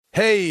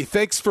Hey,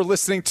 thanks for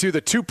listening to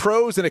the Two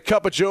Pros and a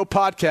Cup of Joe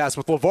podcast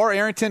with LaVar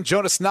Arrington,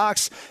 Jonas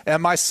Knox,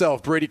 and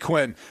myself, Brady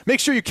Quinn.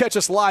 Make sure you catch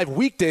us live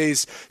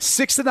weekdays,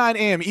 6 to 9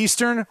 a.m.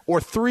 Eastern or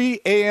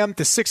 3 a.m.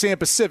 to 6 a.m.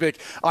 Pacific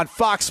on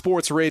Fox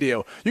Sports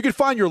Radio. You can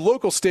find your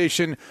local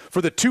station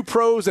for the Two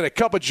Pros and a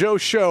Cup of Joe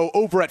show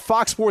over at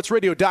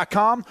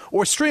foxsportsradio.com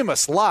or stream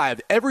us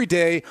live every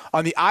day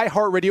on the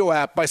iHeartRadio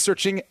app by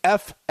searching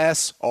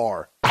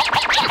FSR.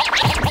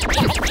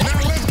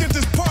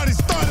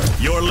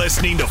 You're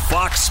listening to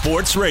Fox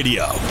Sports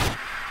Radio.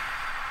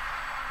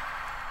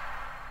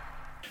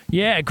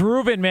 Yeah,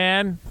 grooving,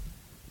 man.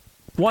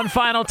 One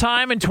final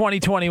time in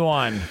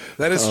 2021.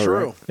 That is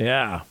true. Right.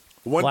 Yeah.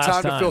 One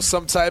time to feel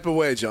some type of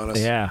way, Jonas.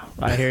 Yeah,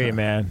 I hear you,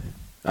 man.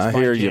 I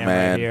hear you,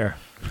 man. Right here.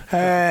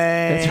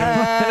 Hey. It's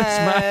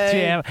my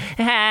jam.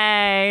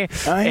 Hey.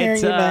 I hear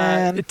you,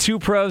 man. Two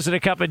Pros and a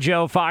Cup of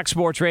Joe, Fox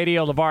Sports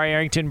Radio, LaVar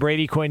Arrington,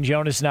 Brady Quinn,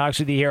 Jonas Knox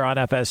with you here on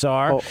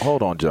FSR.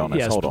 Hold on, Jonas.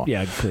 Yes, hold on.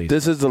 Yeah, please.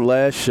 This is the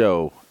last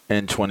show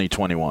in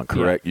 2021,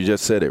 correct? Yeah. You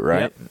just said it,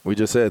 right? Yep. We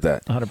just said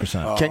that.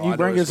 100%. Can you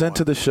bring us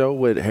into the show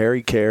with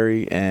Harry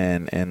Carey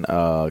and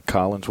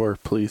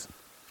Collinsworth, please?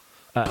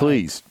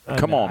 Please,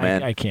 come on,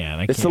 man. I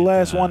can't. It's the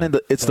last one in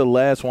the. It's the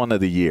last one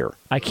of the year.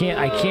 I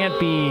can't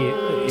be.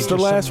 It's the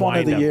last one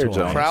of the year,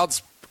 Joe.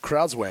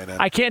 Crowd's weighing in.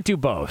 I can't do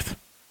both.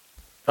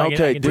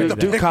 Okay, do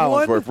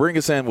Collinsworth. One? Bring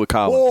us in with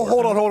Collinsworth. Oh,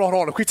 hold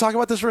on. Can we talk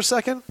about this for a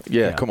second?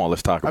 Yeah, come on.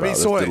 Let's talk about it.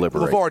 Let's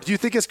deliberate. LaVar, do you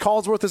think his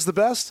Collinsworth is the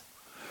best?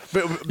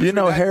 You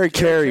know, Harry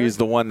Carey is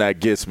the one that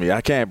gets me.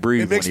 I can't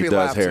breathe when he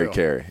does Harry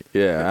Carey.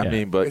 Yeah, I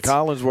mean, but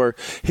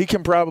Collinsworth, he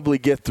can probably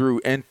get through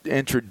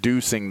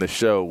introducing the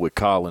show with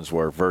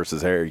Collinsworth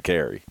versus Harry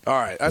Carey. All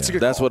right, that's a good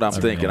That's call. what I'm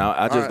thinking.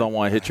 I just don't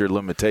want to hit your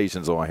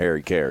limitations on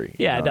Harry Carey.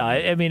 Yeah, no,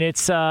 I mean,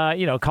 it's,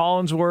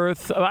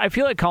 Collinsworth. I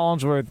feel like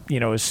Collinsworth,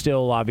 is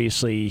still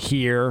obviously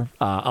here,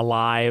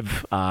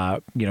 alive,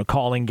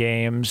 calling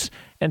games.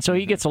 And so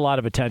he gets a lot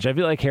of attention. I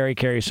feel like Harry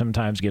Carey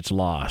sometimes gets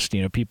lost.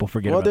 People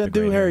forget about Well, then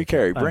do Harry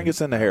Carey. Bring us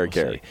into Harry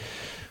Carey.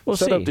 We'll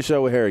Set up the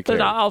show with Harry Carey.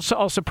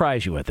 I'll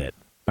surprise you with it.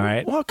 All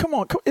right. Well, come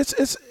on.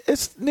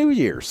 It's New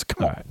Year's.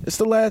 Come on. Right. It's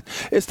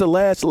the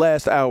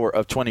last hour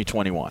of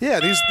 2021. Yeah,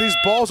 these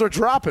balls are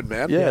dropping,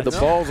 man. Yeah, the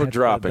balls are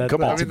dropping.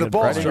 Come on. the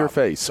balls right in your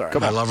face. Sorry.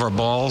 Come on. I love our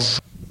balls.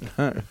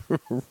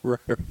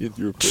 Right in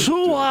your face.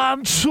 2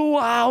 on, 2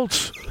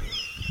 out.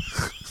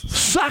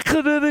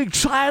 Second inning,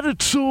 tied at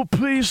 2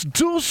 apiece.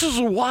 Deuces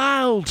are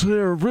wild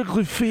here at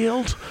Wrigley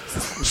Field.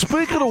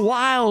 Speaking of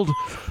wild,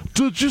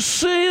 did you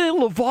see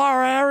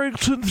LaVar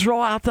Arrington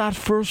throw out that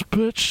first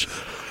pitch?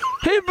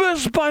 He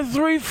missed by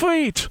 3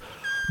 feet.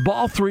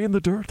 Ball 3 in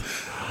the dirt.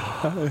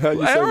 How you say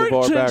LaVar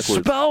Arrington backwards?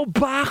 spelled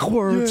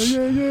backwards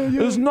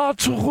is not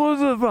too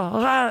good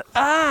about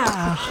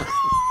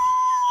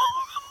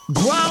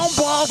Ground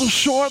ball to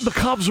short, and the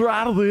Cubs are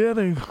out of the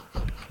inning.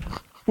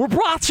 We're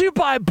brought to you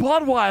by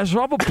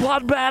Budweiser. I'm a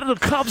Bud man and a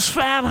Cubs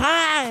fan.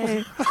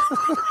 Hi.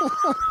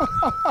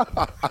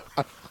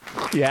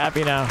 You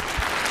happy now?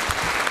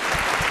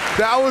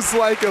 That was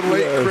like a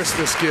late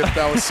Christmas gift.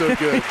 That was so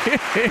good.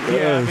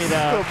 Yeah, I'm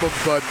a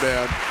Bud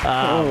man.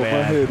 Oh, man.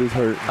 My head is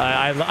hurt.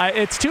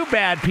 It's too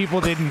bad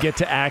people didn't get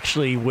to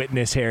actually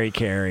witness Harry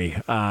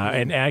Carey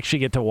and actually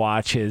get to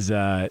watch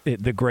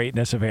the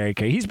greatness of Harry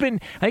Carey. I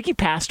think he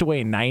passed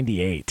away in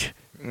 98.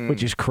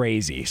 Which is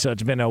crazy. So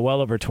it's been well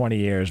over 20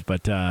 years.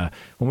 But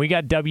when we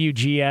got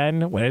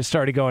WGN, when it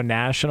started going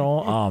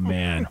national, oh,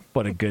 man,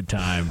 what a good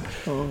time.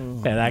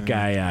 And that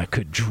guy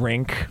could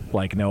drink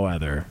like no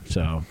other.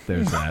 So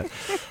there's that.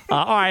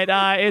 All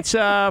right, it's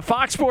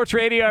Fox Sports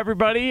Radio,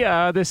 everybody.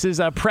 This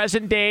is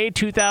present day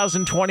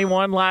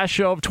 2021, last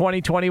show of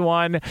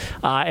 2021.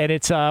 And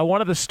it's one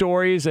of the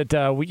stories that,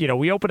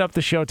 we opened up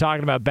the show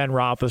talking about Ben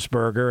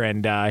Roethlisberger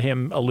and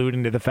him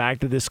alluding to the fact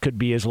that this could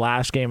be his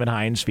last game at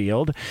Heinz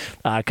Field.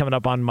 Coming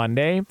up on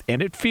Monday,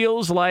 and it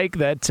feels like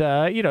that,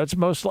 it's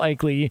most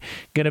likely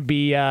going to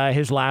be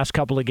his last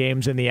couple of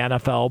games in the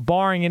NFL,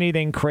 barring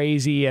anything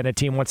crazy and a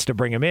team wants to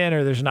bring him in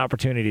or there's an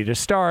opportunity to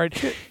start.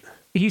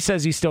 He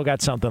says he's still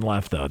got something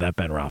left, though, that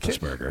Ben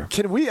Roethlisberger.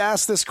 Can we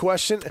ask this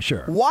question?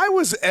 Sure. Why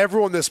was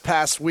everyone this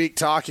past week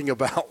talking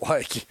about,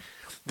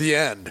 the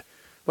end?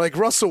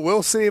 Russell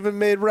Wilson even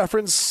made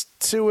reference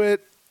to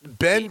it.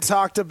 Ben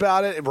talked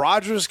about it.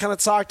 Rodgers kind of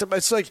talked about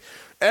it. It's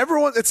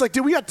everyone – it's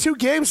dude, we got 2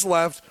 games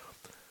left.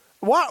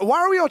 Why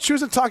are we all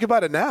choosing to talk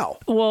about it now?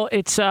 Well,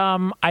 it's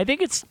I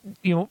think it's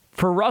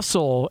for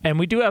Russell, and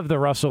we do have the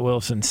Russell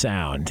Wilson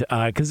sound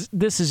because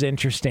this is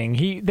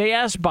interesting. They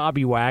asked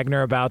Bobby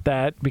Wagner about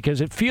that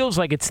because it feels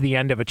like it's the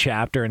end of a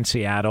chapter in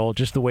Seattle,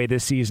 just the way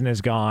this season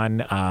has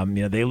gone.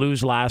 They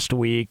lose last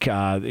week,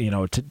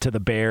 to the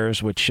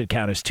Bears, which should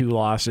count as 2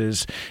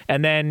 losses,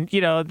 and then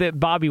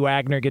Bobby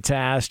Wagner gets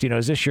asked,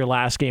 is this your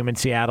last game in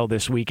Seattle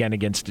this weekend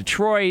against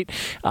Detroit?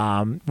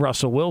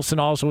 Russell Wilson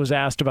also was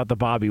asked about the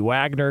Bobby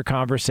Wagner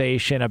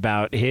conversation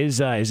about is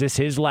this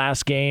his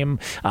last game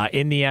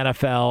in the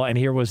NFL? And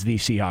here was the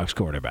Seahawks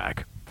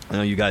quarterback. I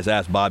know you guys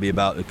asked Bobby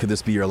about could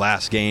this be your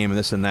last game and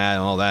this and that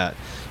and all that.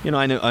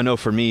 I know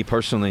for me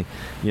personally,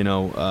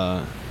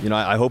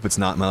 I hope it's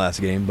not my last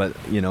game, but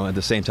at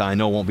the same time, I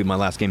know it won't be my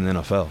last game in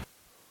the NFL.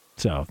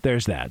 So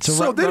there's that.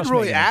 So they didn't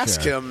really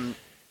ask him.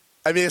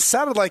 I mean, it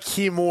sounded like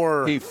he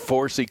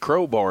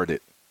crowbarred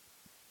it.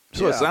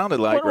 So it sounded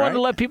like, right?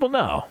 To let people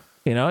know.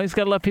 He's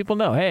got to let people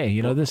know,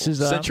 hey, this is.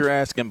 Since you're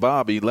asking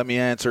Bobby, let me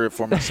answer it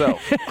for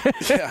myself.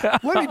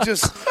 Let me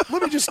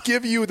just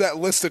give you that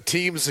list of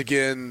teams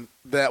again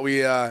that we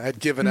had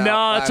given out.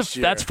 Last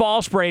year. That's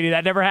false, Brady.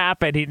 That never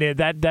happened. He did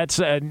that. That's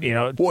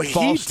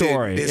false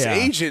story. His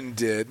agent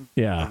did.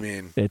 Yeah, I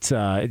mean, it's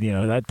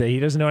that he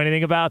doesn't know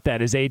anything about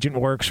that. His agent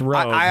works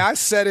rogue. I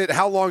said it.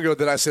 How long ago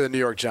did I say the New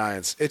York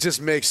Giants? It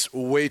just makes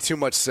way too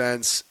much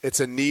sense.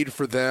 It's a need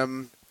for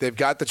them. They've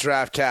got the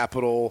draft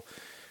capital.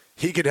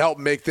 He could help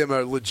make them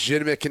a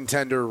legitimate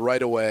contender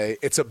right away.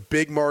 It's a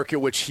big market,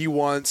 which he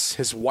wants,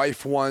 his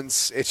wife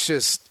wants. It's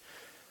just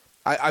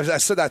I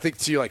said that, I think,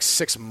 to you like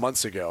 6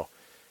 months ago.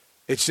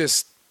 It's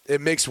just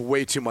it makes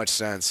way too much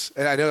sense.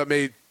 And I know that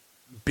may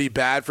be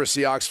bad for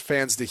Seahawks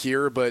fans to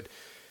hear, but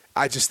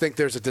I just think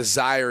there's a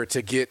desire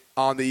to get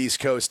on the East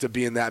Coast to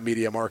be in that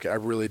media market. I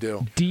really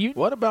do.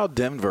 What about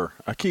Denver?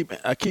 I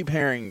keep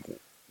hearing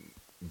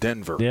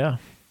Denver. Yeah.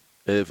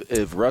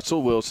 If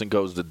Russell Wilson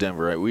goes to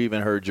Denver, right? We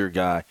even heard your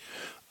guy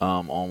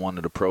on one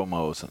of the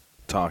promos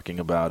talking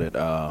about it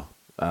out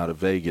of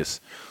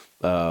Vegas.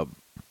 What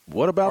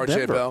about RJ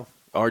Denver? Bell?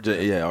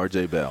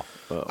 RJ Bell.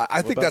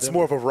 I think that's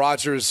more of a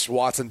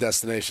Rodgers-Watson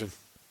destination.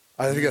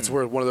 I think that's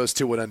where one of those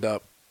two would end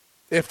up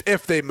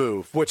if they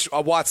move, which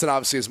Watson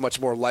obviously is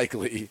much more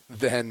likely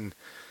than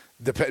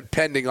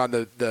depending on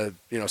the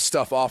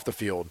stuff off the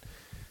field.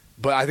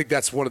 But I think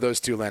that's one of those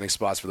two landing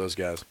spots for those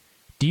guys.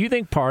 Do you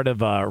think part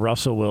of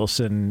Russell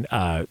Wilson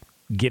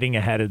getting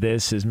ahead of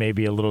this is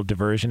maybe a little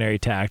diversionary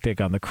tactic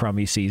on the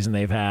crummy season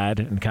they've had,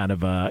 and kind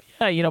of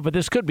but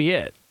this could be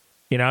it.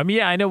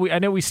 I know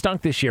we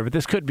stunk this year, but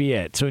this could be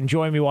it. So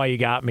enjoy me while you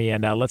got me,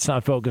 and let's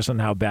not focus on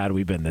how bad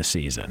we've been this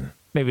season.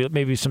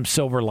 Maybe some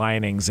silver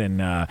linings,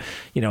 and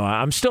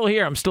I'm still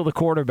here. I'm still the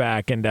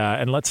quarterback, and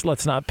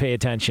let's not pay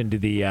attention to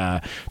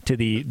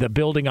the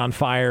building on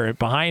fire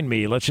behind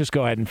me. Let's just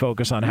go ahead and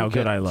focus on how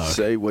good I look.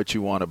 Say what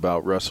you want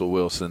about Russell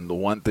Wilson. The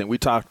one thing we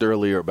talked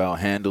earlier about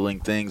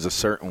handling things a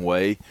certain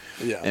way,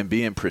 and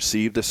being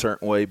perceived a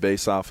certain way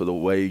based off of the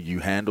way you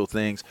handle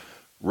things.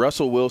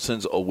 Russell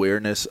Wilson's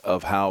awareness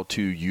of how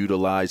to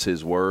utilize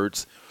his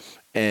words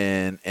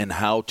and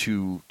how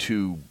to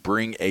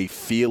bring a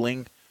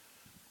feeling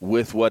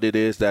with what it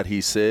is that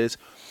he says,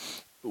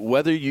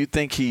 whether you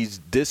think he's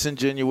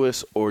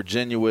disingenuous or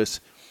genuine,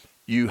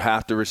 you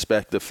have to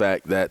respect the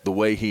fact that the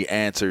way he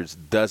answers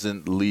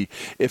doesn't leave.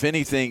 If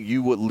anything,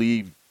 you would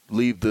leave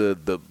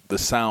the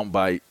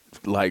soundbite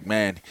like,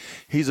 man,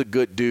 he's a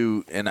good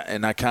dude,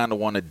 and I kind of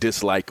want to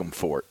dislike him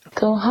for it.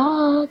 Go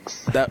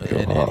Hawks!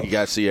 And he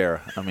got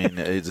Sierra. I mean,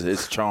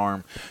 his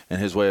charm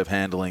and his way of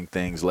handling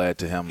things led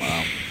to him.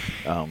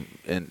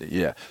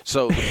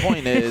 So the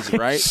point is,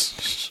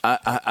 right?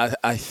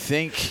 I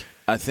think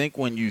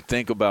when you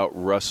think about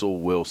Russell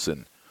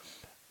Wilson,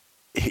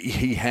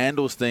 he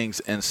handles things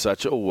in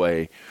such a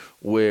way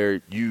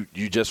where you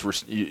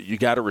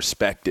got to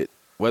respect it,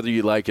 whether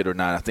you like it or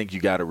not. I think you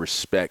got to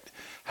respect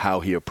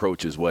how he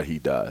approaches what he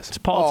does. It's a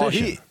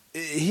politician.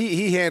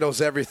 He handles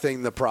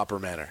everything the proper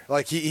manner.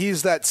 Like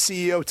he's that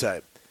CEO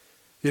type.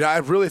 I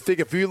really think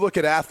if you look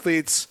at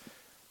athletes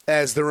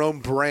as their own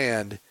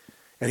brand,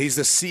 and he's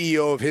the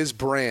CEO of his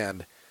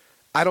brand,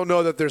 I don't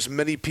know that there's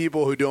many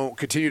people who don't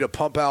continue to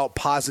pump out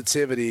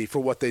positivity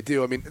for what they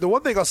do. I mean, the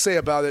one thing I'll say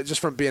about it,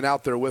 just from being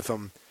out there with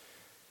him,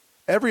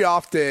 every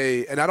off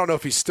day, and I don't know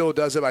if he still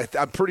does it, but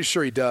I'm pretty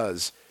sure he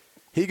does,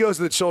 he goes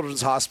to the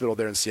Children's Hospital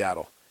there in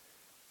Seattle.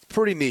 It's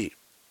pretty neat,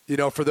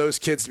 for those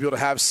kids to be able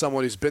to have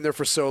someone who's been there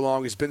for so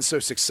long, who's been so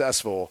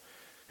successful,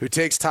 who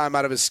takes time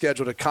out of his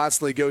schedule to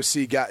constantly go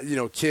see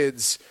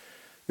kids,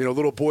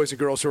 little boys and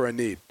girls who are in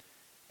need.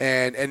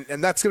 And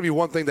that's going to be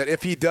one thing that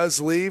if he does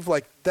leave,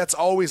 like that's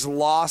always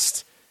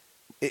lost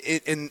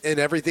in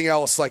everything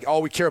else. Like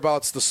all we care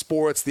about is the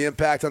sports, the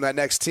impact on that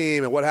next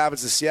team, and what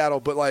happens in Seattle.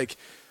 But like,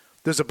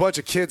 there's a bunch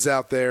of kids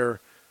out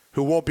there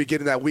who won't be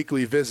getting that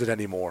weekly visit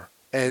anymore.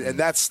 And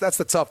that's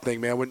the tough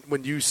thing, man.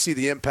 When you see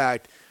the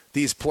impact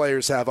these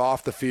players have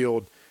off the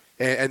field,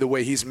 and the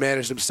way he's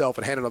managed himself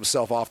and handled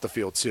himself off the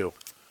field too.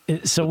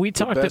 So we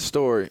talked the best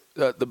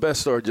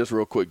story, just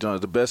real quick,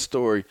 Jonas. The best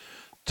story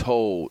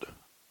told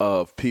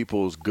of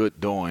people's good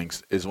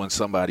doings is when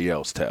somebody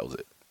else tells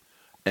it.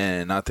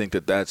 And I think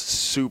that that's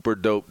super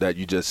dope that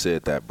you just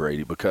said that,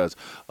 Brady, because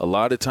a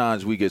lot of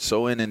times we get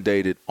so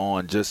inundated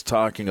on just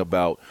talking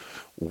about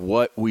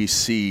what we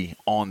see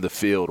on the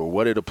field or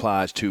what it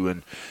applies to.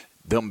 And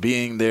them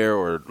being there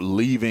or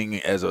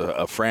leaving as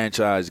a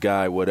franchise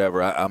guy,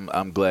 whatever.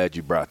 I'm glad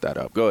you brought that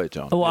up. Go ahead,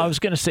 John. Well, I was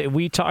going to say,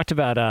 we talked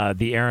about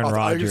the Aaron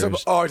Rodgers.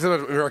 He's an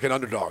American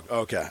underdog.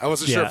 Okay. I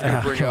wasn't sure if you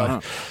could bring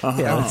up.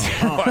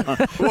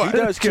 He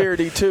does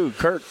charity, too.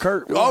 Kurt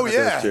does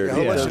charity.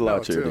 He does a lot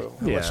of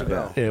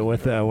charity.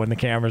 With when the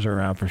cameras are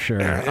around, for sure.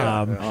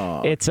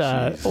 It's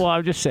well,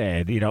 I'm just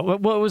saying, well,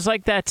 it was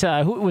like that.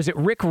 Who was it?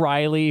 Rick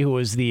Riley, who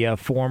was the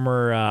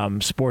former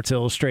Sports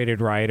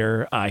Illustrated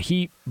writer.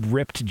 He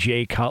ripped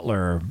Jay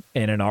Cutler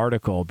in an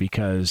article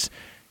because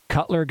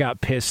Cutler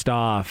got pissed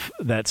off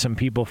that some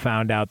people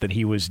found out that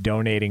he was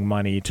donating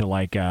money to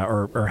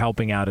or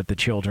helping out at the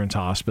Children's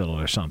Hospital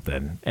or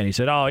something. And he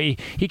said,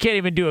 he can't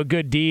even do a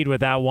good deed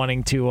without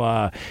wanting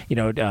to,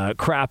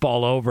 crap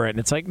all over it. And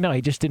it's like, no,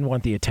 he just didn't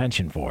want the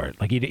attention for it.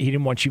 Like he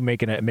didn't want you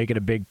making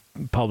a big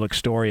public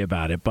story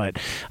about it. But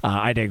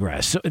I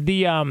digress. So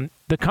the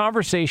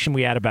conversation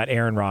we had about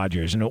Aaron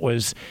Rodgers, and it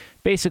was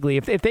basically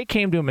if they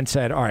came to him and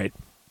said, all right,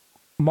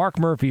 Mark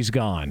Murphy's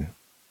gone,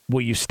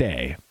 will you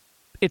stay?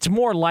 It's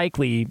more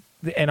likely,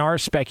 and our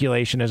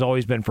speculation has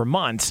always been for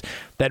months,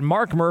 that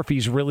Mark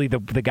Murphy's really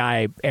the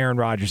guy Aaron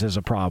Rodgers has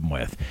a problem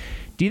with.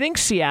 Do you think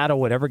Seattle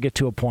would ever get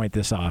to a point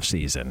this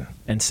offseason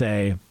and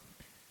say,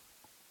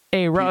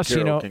 hey, Russ,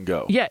 can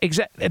go. Yeah,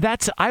 exactly.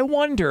 I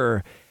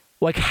wonder,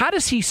 how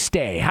does he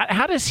stay?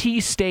 How does he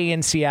stay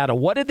in Seattle?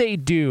 What do they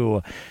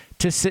do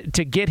to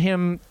get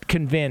him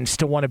convinced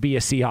to want to be a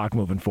Seahawk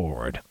moving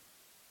forward?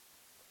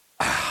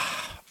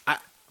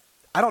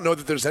 I don't know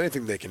that there's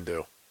anything they can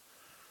do.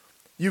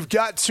 You've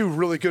got two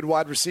really good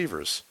wide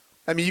receivers.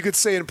 I mean, you could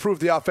say improve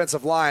the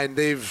offensive line.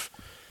 They've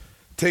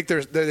took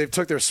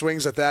their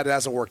swings at that. It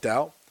hasn't worked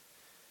out.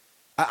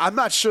 I'm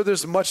not sure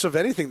there's much of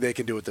anything they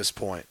can do at this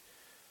point.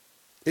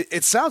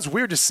 It sounds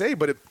weird to say,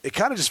 but it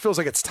kind of just feels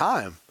like it's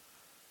time.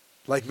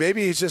 Like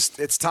maybe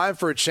it's time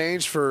for a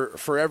change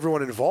for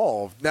everyone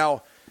involved.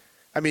 Now,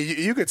 I mean,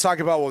 you could talk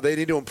about, they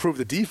need to improve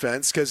the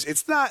defense because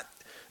it's not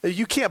 –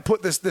 you can't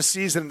put this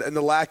season and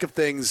the lack of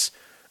things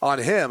on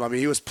him. I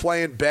mean, he was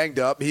playing banged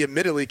up. He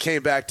admittedly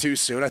came back too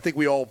soon. I think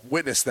we all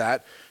witnessed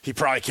that. He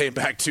probably came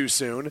back too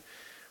soon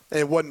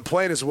and wasn't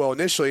playing as well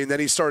initially, and then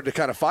he started to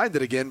kind of find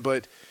it again.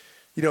 But,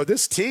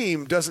 this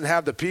team doesn't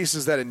have the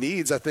pieces that it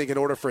needs, I think, in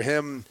order for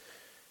him,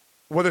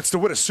 whether it's to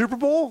win a Super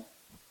Bowl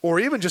or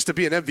even just to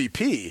be an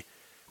MVP,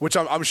 which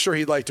I'm sure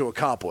he'd like to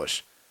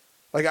accomplish.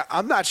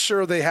 I'm not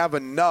sure they have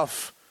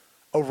enough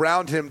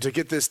around him to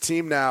get this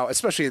team now,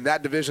 especially in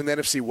that division, the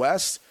NFC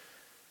West,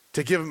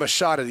 to give him a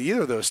shot at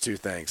either of those two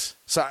things.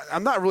 So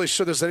I'm not really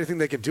sure there's anything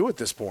they can do at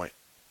this point.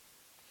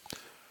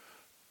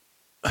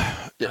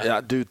 Yeah,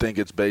 I do think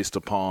it's based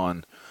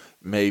upon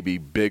maybe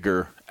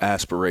bigger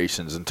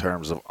aspirations in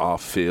terms of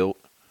off-field.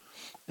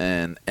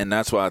 And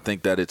that's why I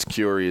think that it's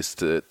curious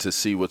to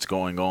see what's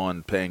going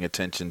on, paying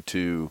attention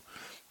to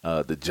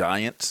the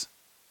Giants.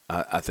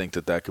 I think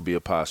that could be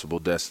a possible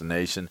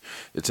destination.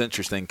 It's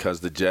interesting because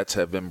the Jets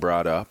have been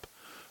brought up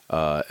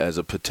as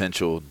a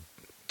potential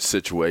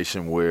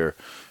situation where,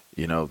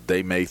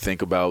 they may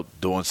think about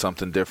doing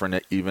something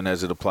different, even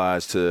as it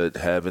applies to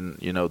having,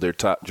 their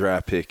top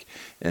draft pick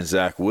in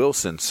Zach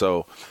Wilson.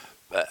 So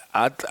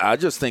I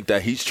just think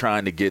that he's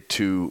trying to get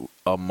to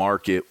a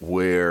market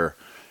where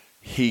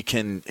he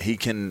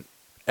can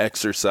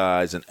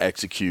exercise and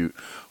execute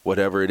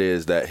whatever it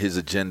is that his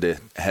agenda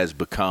has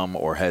become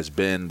or has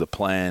been, the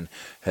plan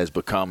has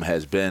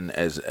been,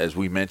 as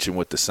we mentioned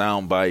with the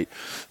soundbite.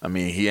 I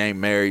mean, he ain't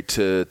married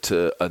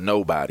to a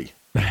nobody,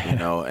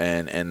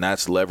 and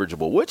that's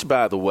leverageable, which,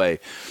 by the way,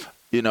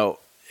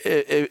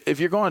 if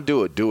you're going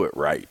to do it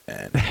right,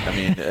 man. I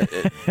mean,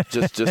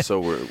 just so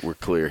we're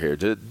clear here,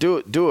 just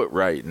do it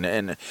right.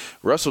 And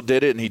Russell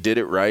did it, and he did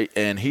it right.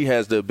 And he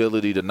has the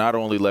ability to not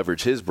only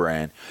leverage his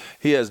brand,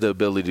 he has the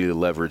ability to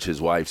leverage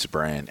his wife's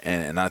brand.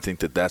 And I think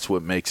that's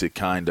what makes it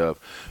kind of,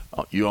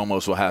 you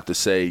almost will have to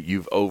say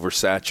you've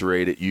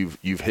oversaturated,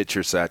 you've hit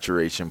your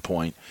saturation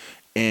point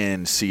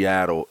in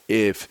Seattle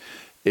if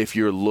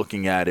you're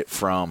looking at it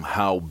from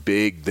how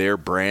big their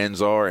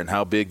brands are and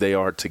how big they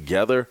are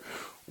together.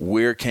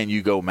 Where can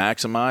you go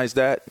maximize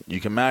that? You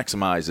can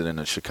maximize it in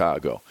a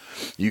Chicago.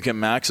 You can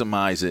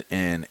maximize it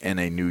in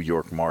a New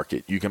York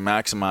market. You can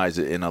maximize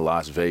it in a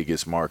Las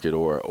Vegas market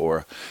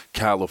or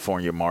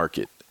California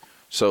market.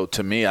 So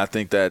to me, I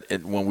think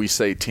that when we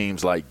say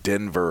teams like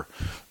Denver,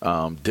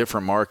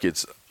 different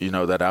markets,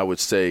 that I would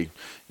say,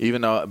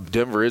 even though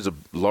Denver is a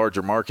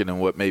larger market than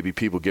what maybe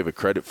people give it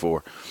credit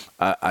for,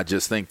 I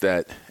just think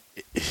that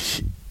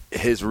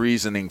his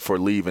reasoning for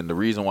leaving, the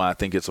reason why I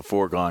think it's a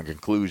foregone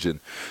conclusion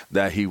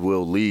that he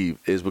will leave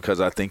is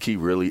because I think he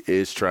really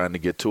is trying to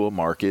get to a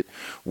market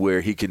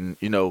where he can,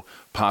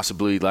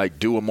 possibly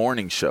do a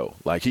morning show.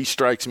 Like he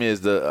strikes me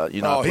as the,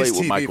 I played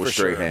with Michael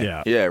Strahan.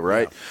 Sure. Yeah,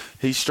 right. Yeah.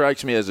 He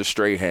strikes me as a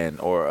Strahan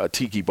or a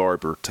Tiki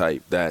Barber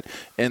type that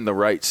in the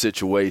right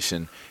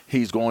situation,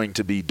 he's going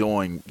to be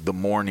doing the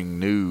morning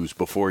news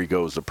before he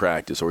goes to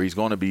practice, or he's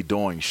going to be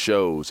doing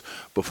shows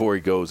before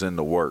he goes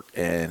into work.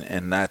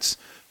 And that's,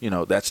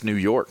 that's New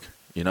York.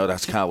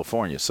 That's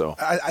California. So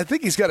I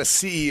think he's got a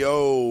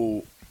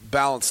CEO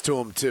balance to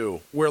him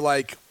too. Where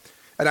like,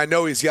 and I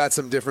know he's got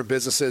some different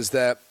businesses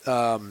that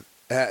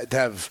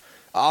have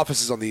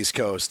offices on the East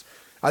Coast.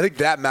 I think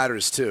that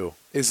matters too.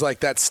 Is like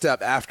that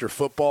step after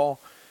football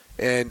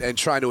and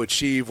trying to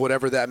achieve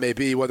whatever that may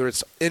be, whether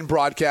it's in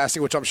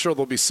broadcasting, which I'm sure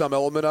there'll be some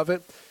element of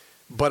it.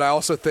 But I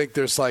also think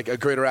there's like a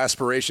greater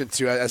aspiration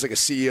to, as like a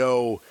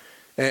CEO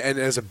and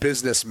as a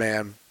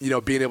businessman,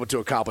 being able to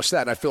accomplish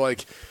that. And I feel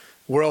like,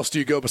 where else do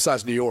you go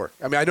besides New York?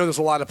 I mean, I know there's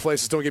a lot of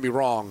places, don't get me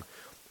wrong,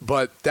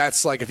 but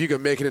that's like, if you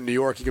can make it in New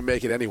York, you can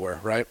make it anywhere,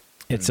 right?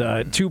 It's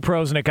Two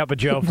Pros and a Cup of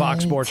Joe,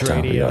 Fox Sports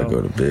Radio.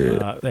 Go to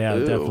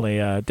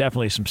bed.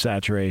 Definitely some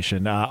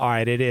saturation. All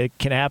right, it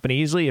can happen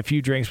easily. A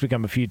few drinks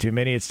become a few too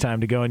many. It's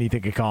time to go, and you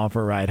think of calling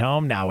for a ride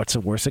home. Now, what's the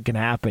worst that can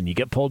happen? You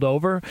get pulled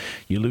over,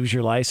 you lose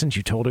your license,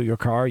 you total your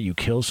car, you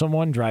kill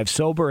someone, drive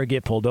sober, or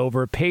get pulled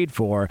over, paid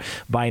for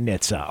by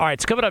NHTSA. All right,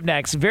 it's coming up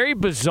next. Very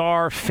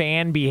bizarre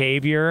fan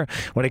behavior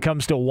when it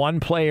comes to one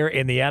player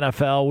in the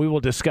NFL. We will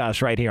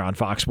discuss right here on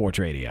Fox Sports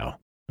Radio.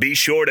 Be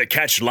sure to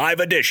catch live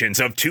editions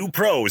of Two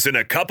Pros and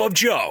a Cup of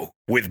Joe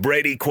with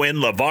Brady Quinn,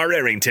 LaVar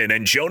Arrington,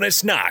 and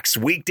Jonas Knox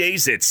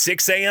weekdays at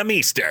 6 a.m.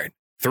 Eastern,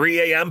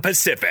 3 a.m.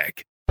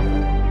 Pacific.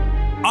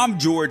 I'm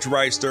George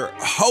Reister,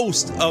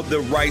 host of the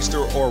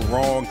Reister or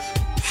Wrong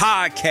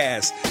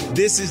podcast.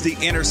 This is the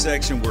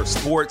intersection where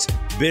sports,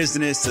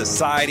 business,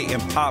 society,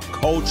 and pop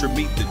culture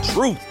meet the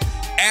truth.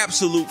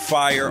 Absolute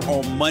fire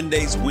on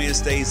Mondays,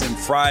 Wednesdays, and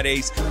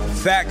Fridays.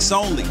 Facts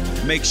only.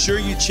 Make sure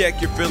you check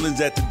your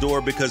feelings at the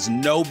door because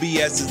no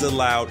BS is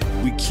allowed.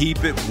 We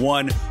keep it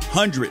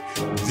 100.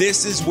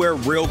 This is where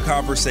real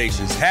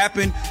conversations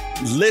happen.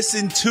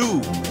 Listen to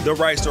the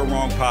Right or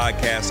Wrong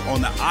podcast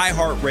on the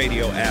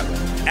iHeartRadio app,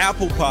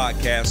 Apple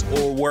Podcasts,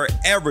 or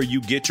wherever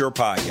you get your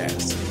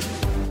podcasts.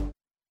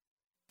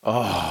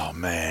 Oh,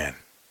 man.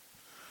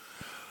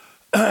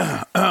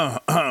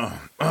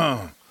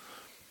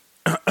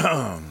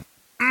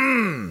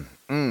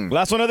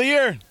 Last one of the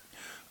year.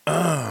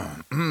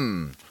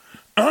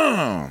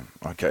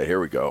 Okay, here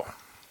we go.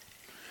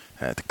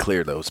 I had to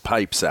clear those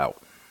pipes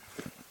out.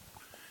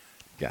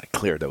 Got to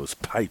clear those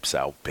pipes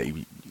out,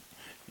 baby.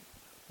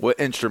 What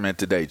instrument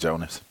today,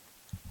 Jonas?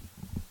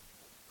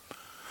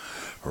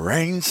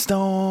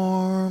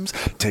 Rainstorms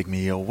take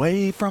me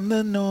away from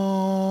the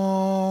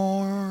norm.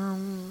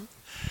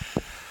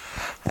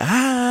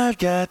 I've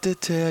got to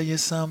tell you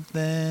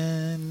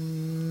something.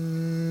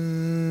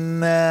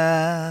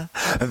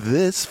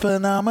 This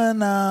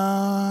phenomenon,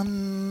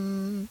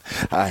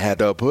 I had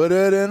to put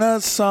it in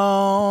a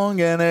song,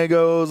 and it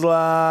goes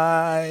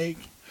like,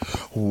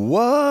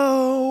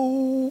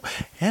 whoa,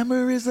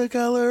 amber is the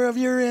color of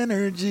your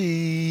energy.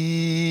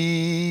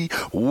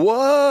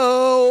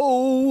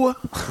 Whoa.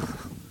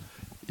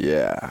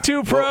 Yeah.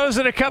 Two Pros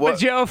and a Cup of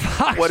Joe,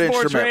 Fox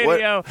Sports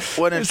Radio.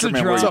 What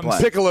instrument were you Some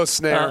playing? piccolo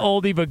snare.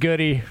 Oldie but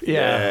goodie.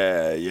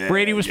 Yeah.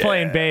 Brady was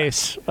playing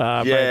bass.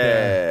 Right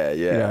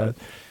there.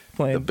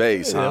 Playing the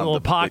bass, a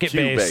little pocket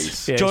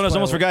bass. Yeah, Jonas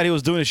almost forgot he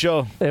was doing a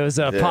show. It was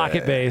a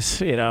pocket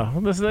bass.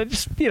 Listen,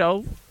 just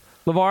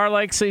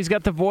LaVar he's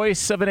got the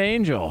voice of an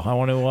angel. I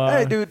want to.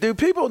 Hey, do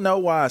people know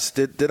why?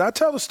 Did I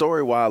tell the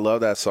story why I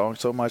love that song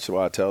so much?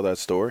 Why I tell that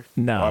story?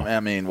 No. I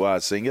mean, why I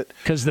sing it?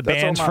 Because the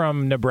band's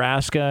from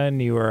Nebraska, and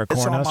you were a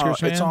Cornhuskers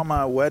fan. It's on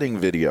my wedding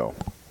video.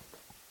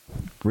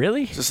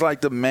 Really? It's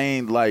like the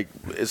main,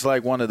 it's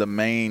like one of the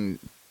main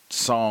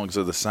songs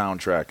of the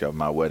soundtrack of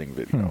my wedding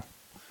video.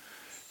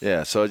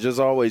 Yeah, so it just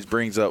always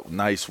brings up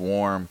nice,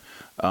 warm,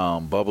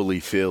 bubbly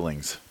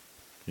feelings,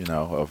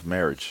 of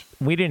marriage.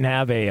 We didn't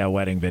have a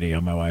wedding video,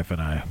 my wife and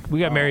I.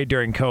 We got married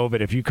during COVID.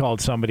 If you called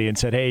somebody and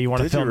said, hey, you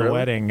want to film the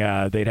wedding,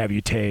 they'd have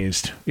you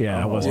tased.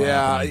 Yeah, it wasn't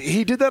happening.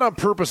 He did that on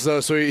purpose, though,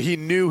 so he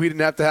knew he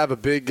didn't have to have a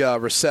big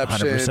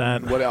reception.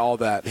 100%. All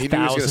that. He knew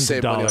he was going to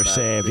save money on that.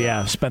 Saved.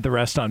 Yeah, spent the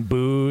rest on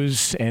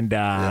booze and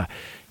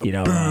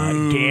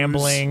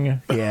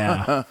gambling.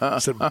 Yeah.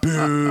 Some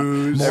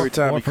booze. Every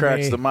time he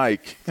cracks the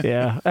mic,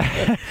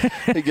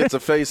 he gets a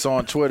face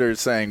on Twitter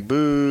saying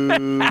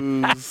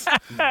booze.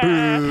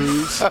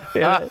 Booze.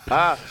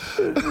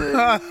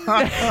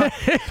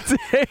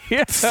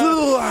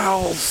 Full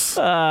house.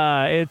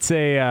 It's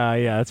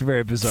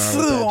very bizarre.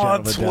 Full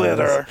on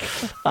Twitter.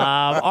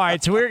 All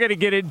right, so we're going to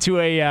get into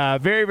a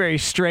very, very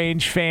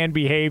strange fan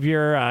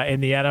behavior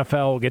in the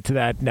NFL. We'll get to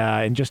that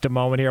in just a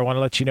moment here. I want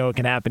to let you know it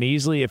can happen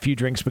easily. A few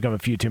drinks become a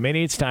few too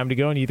many. It's time to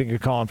go, and you think you're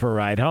calling for a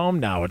ride home.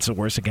 Now, what's the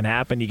worst that can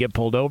happen? You get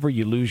pulled over,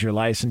 you lose your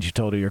license, you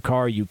total your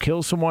car, you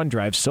kill someone,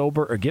 drive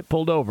sober, or get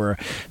pulled over,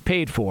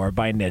 paid for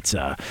by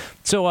NHTSA.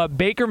 So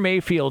Baker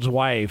Mayfield's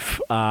wife,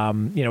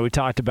 we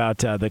talked about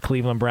the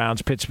Cleveland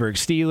Browns, Pittsburgh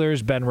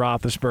Steelers. Ben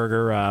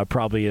Roethlisberger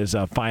probably his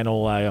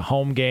final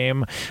home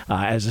game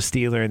as a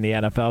Steeler in the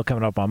NFL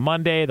coming up on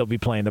Monday. They'll be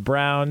playing the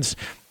Browns.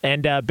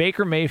 And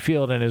Baker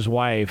Mayfield and his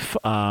wife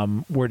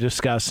were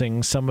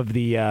discussing some of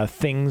the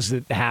things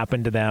that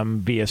happened to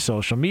them via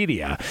social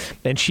media.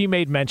 And she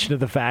made mention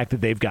of the fact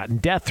that they've gotten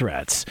death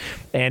threats.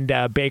 And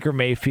Baker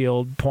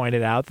Mayfield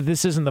pointed out that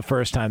this isn't the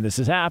first time this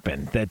has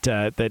happened,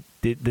 that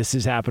this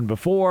has happened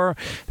before.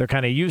 They're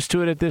kind of used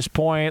to it at this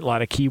point. A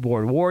lot of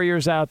keyboard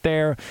warriors out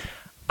there.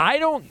 I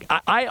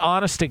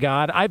honest to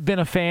God, I've been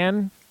a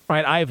fan.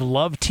 Right, I've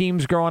loved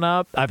teams growing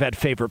up. I've had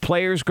favorite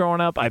players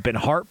growing up. I've been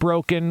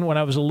heartbroken when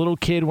I was a little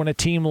kid when a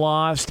team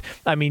lost.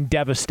 I mean,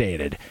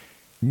 devastated.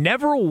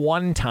 Never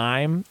one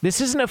time. This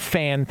isn't a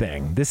fan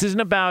thing. This isn't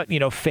about,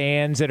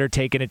 fans that are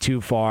taking it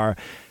too far.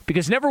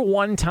 Because never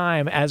one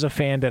time as a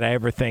fan did I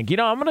ever think,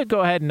 I'm going to go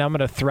ahead and I'm going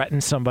to threaten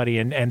somebody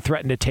and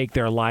threaten to take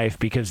their life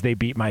because they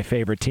beat my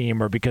favorite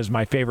team or because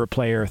my favorite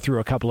player threw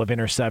a couple of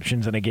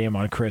interceptions in a game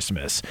on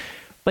Christmas.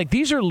 Like,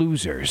 these are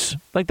losers.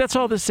 Like, that's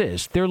all this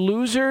is. They're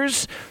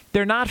losers.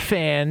 They're not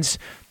fans.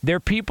 They're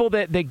people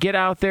that get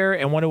out there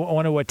and want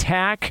to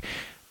attack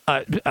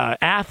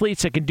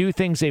athletes that can do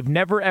things they've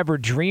never, ever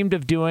dreamed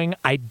of doing.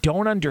 I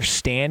don't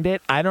understand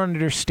it. I don't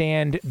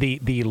understand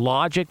the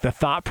logic, the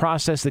thought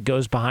process that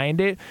goes behind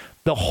it.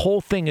 The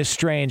whole thing is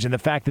strange, and the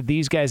fact that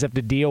these guys have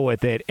to deal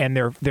with it and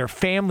their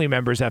family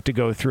members have to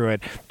go through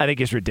it, I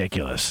think is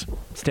ridiculous.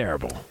 It's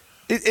terrible.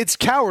 It's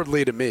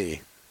cowardly to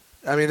me.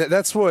 I mean,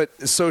 that's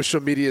what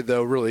social media,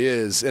 though, really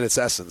is in its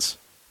essence.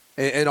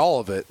 And all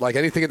of it, like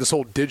anything in this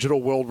whole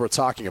digital world we're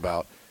talking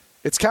about,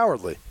 it's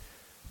cowardly.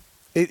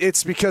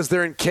 It's because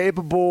they're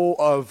incapable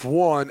of,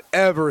 one,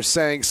 ever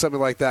saying something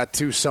like that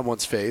to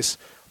someone's face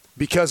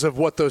because of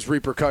what those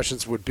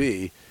repercussions would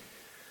be.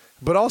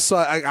 But also,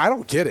 I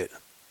don't get it.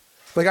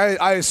 Like,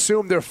 I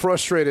assume they're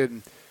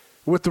frustrated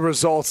with the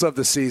results of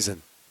the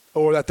season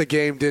or that the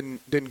game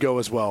didn't go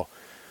as well.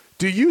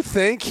 Do you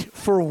think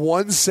for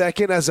 1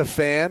 second as a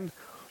fan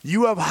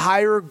you have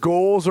higher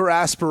goals or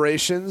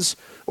aspirations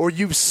or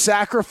you've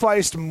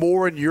sacrificed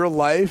more in your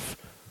life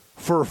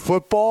for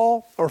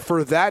football or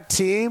for that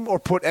team or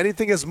put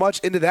anything as much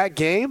into that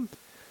game?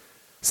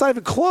 It's not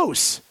even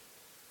close.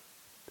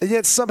 And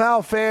yet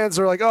somehow fans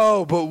are like,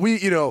 oh, but we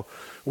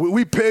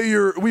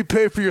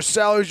pay for your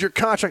salaries, your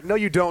contract. No,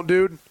 you don't,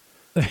 dude.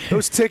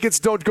 Those tickets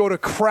don't go to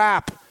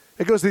crap.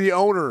 It goes to the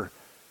owner.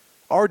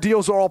 Our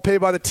deals are all paid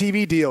by the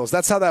TV deals.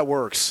 That's how that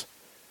works.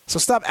 So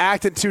stop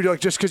acting too like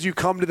just because you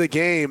come to the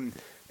game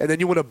and then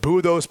you want to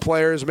boo those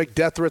players, make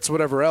death threats,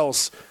 whatever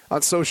else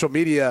on social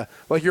media,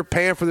 like you're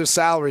paying for their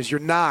salaries.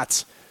 You're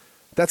not.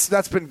 That's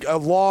been a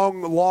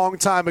long, long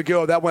time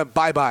ago. That went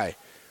bye-bye.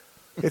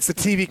 It's the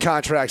TV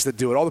contracts that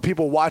do it. All the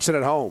people watching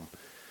at home.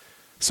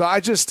 So I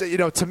just,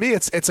 to me,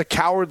 it's a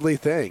cowardly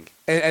thing.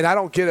 And I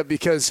don't get it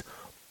because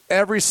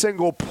every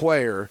single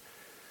player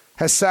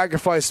has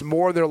sacrificed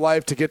more in their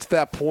life to get to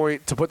that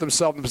point, to put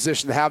themselves in a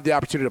position to have the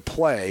opportunity to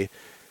play.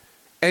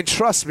 And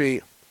trust me,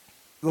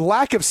 the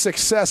lack of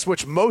success,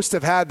 which most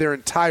have had their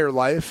entire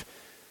life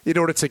in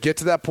order to get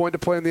to that point to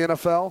play in the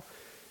NFL,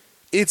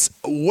 it's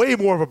way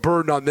more of a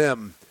burden on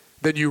them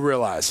than you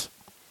realize.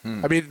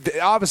 I mean,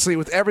 obviously,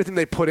 with everything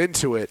they put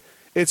into it,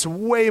 it's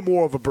way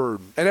more of a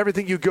burden. And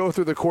everything you go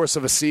through the course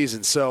of a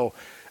season. So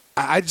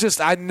I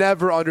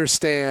never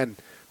understand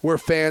where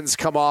fans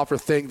come off or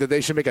think that they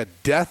should make a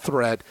death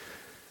threat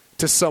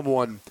to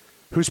someone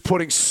who's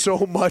putting so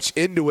much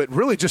into it,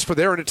 really just for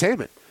their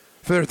entertainment,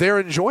 for their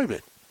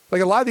enjoyment.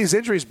 Like a lot of these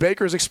injuries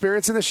Baker's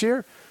experiencing this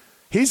year,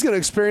 he's going to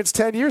experience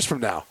 10 years from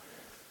now.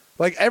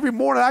 Like every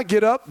morning I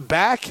get up,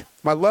 back,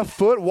 my left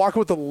foot, walking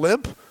with a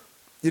limp,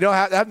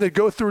 having to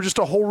go through just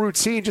a whole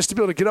routine just to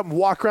be able to get up and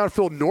walk around and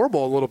feel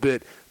normal a little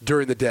bit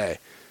during the day.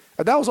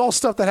 And that was all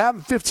stuff that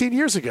happened 15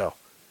 years ago.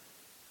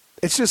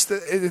 It's just,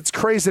 it's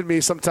crazy to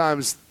me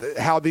sometimes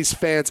how these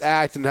fans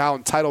act and how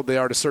entitled they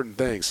are to certain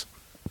things.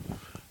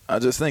 I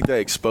just think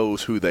they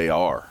expose who they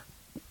are,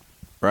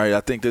 right?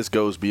 I think this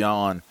goes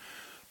beyond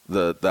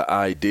the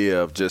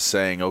idea of just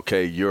saying,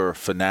 okay, you're a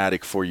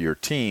fanatic for your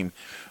team.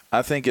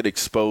 I think it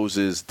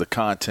exposes the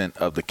content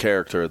of the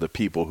character of the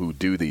people who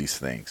do these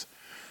things,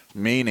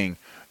 meaning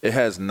it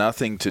has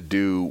nothing to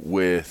do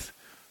with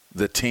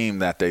the team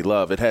that they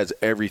love. It has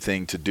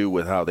everything to do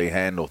with how they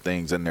handle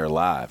things in their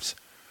lives.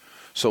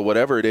 So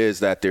whatever it is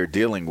that they're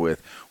dealing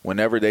with,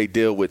 whenever they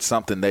deal with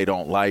something they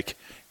don't like,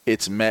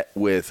 it's met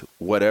with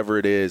whatever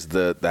it is,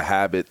 the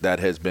habit that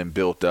has been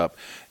built up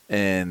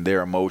in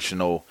their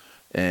emotional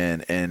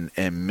and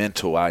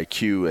mental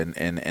IQ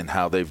and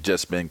how they've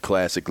just been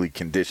classically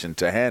conditioned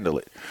to handle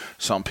it.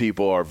 Some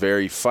people are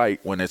very fight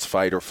when it's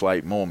fight or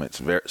flight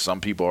moments.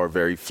 Some people are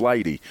very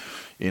flighty.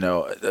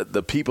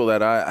 The people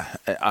that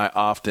I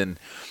often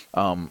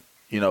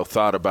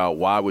thought about,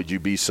 why would you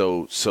be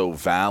so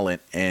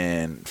violent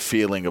and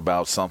feeling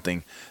about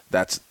something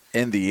that's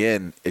in the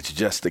end, it's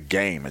just a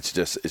game. It's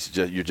just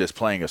you're just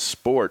playing a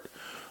sport.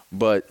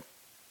 But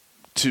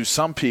to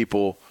some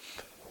people,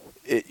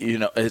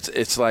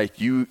 it's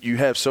like you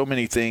have so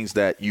many things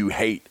that you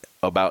hate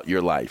about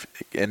your life,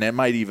 and that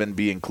might even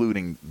be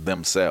including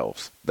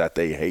themselves that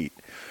they hate.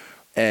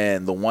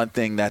 And the one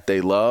thing that they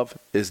love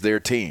is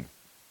their team.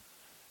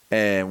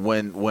 And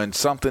when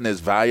something is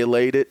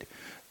violated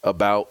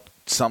about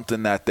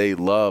something that they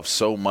love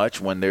so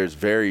much, when there's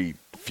very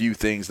few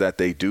things that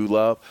they do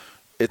love,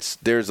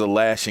 there's a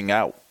lashing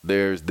out.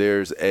 There's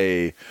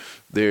a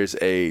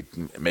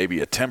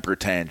maybe a temper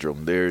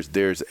tantrum.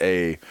 There's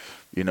a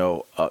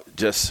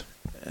just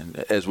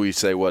as we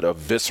say, a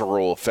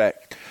visceral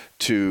effect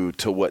to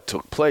what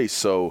took place.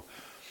 So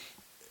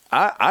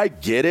I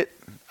get it.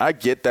 I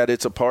get that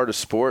it's a part of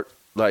sport.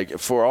 Like,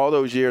 for all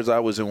those years I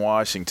was in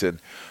Washington,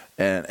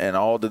 and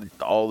all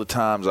the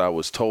times I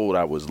was told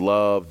I was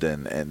loved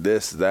and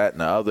this, that,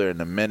 and the other, and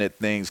the minute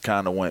things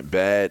kind of went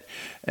bad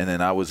and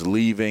then I was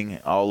leaving,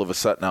 all of a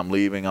sudden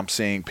I'm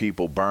seeing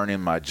people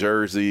burning my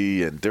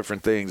jersey and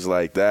different things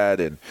like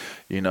that, and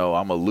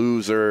I'm a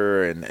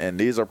loser, and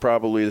these are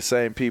probably the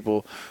same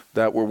people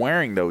that were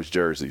wearing those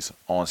jerseys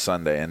on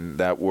Sunday and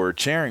that were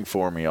cheering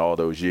for me all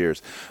those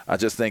years. I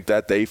just think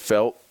that they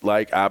felt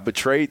like I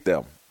betrayed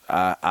them.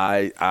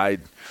 I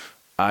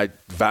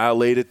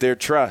violated their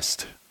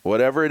trust.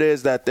 Whatever it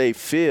is that they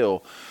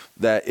feel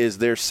that is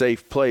their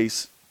safe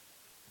place,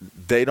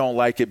 they don't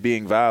like it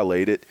being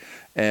violated.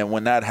 And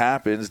when that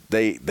happens,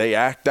 they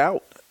act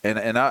out.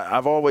 And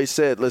I've always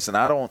said, listen,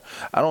 I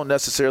don't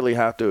necessarily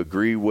have to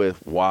agree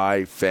with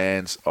why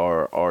fans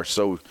are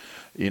so,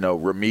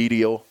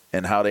 remedial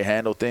and how they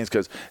handle things.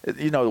 Because,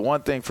 the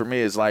one thing for me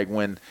is, like,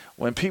 when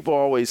people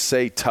always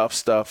say tough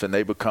stuff and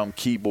they become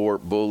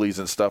keyboard bullies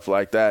and stuff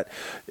like that,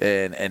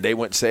 and they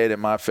wouldn't say it in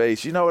my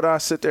face, you know what, I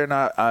sit there and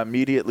I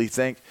immediately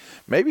think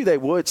maybe they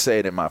would say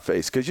it in my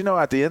face. Because,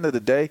 at the end of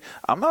the day,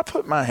 I'm not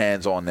putting my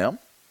hands on them.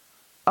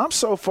 I'm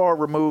so far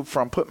removed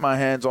from putting my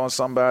hands on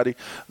somebody.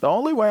 The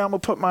only way I'm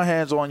going to put my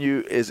hands on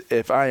you is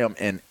if I am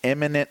in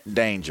imminent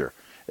danger.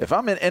 If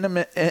I'm in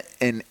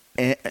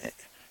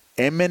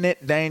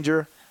imminent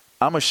danger,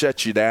 I'm going to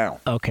shut you down.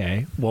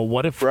 Okay. Well,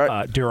 what if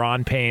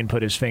Deron Payne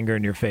put his finger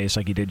in your face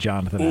like he did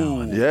Jonathan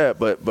Allen? Yeah,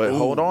 but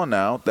hold on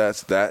now.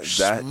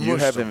 That you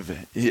haven't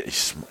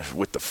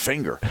with the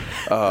finger.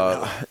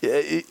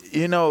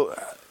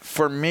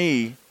 For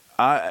me,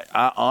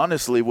 I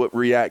honestly would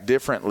react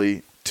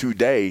differently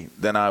today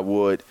than I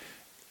would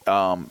back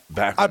when I was a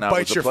player. I'd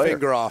bite your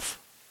finger off.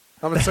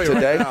 I'm going to tell you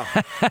today, right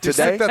now. You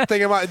stick that thing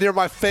near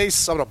my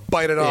face, I'm going to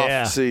bite it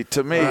off. See,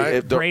 to me,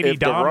 if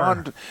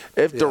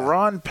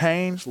Deron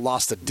Payne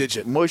lost a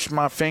digit, mushed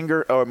my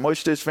finger or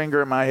mushed his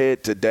finger in my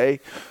head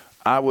today,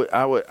 I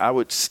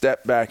would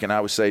step back and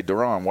I would say,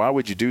 Deron, why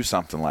would you do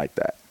something like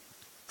that?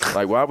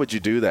 Like, why would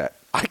you do that?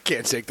 I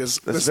can't take this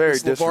very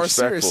disrespectful.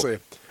 seriously.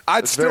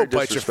 I'd still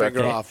bite your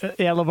finger off.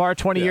 Yeah, LaVar,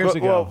 20 years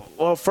ago.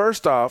 Well,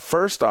 first off,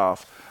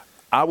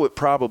 I would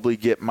probably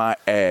get my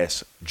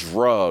ass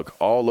drug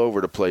all over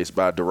the place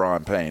by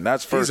Deron Payne.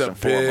 That's first and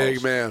foremost. He's a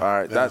big man. All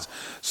right, yeah.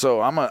 So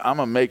I'm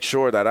gonna make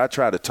sure that I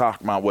try to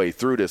talk my way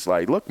through this.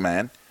 Like, look,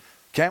 man,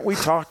 can't we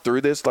talk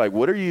through this? Like,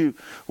 what are you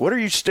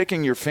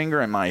sticking your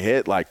finger in my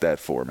head like that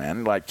for,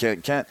 man? Like,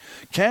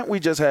 can't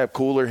we just have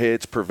cooler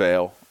heads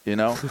prevail?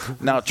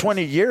 Now,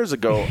 20 years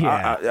ago,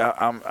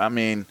 yeah. I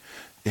mean.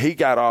 He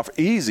got off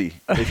easy,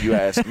 if you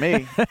ask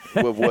me,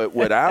 with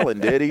what Allen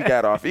did. He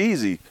got off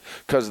easy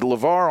because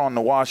LaVar on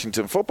the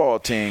Washington football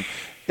team,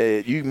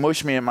 you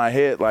mush me in my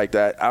head like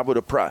that, I would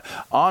have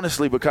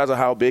honestly, because of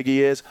how big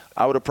he is,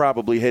 I would have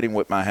probably hit him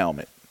with my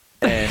helmet.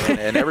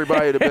 And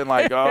everybody would have been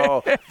like,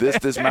 oh,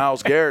 this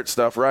Myles Garrett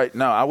stuff, right?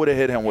 No, I would have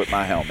hit him with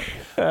my helmet.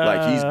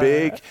 Like, he's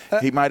big.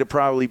 He might have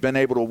probably been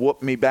able to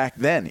whoop me back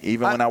then,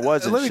 even when I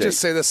wasn't. Let me just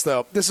say this,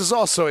 though. This is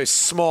also a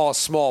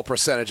small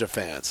percentage of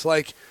fans.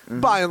 Like,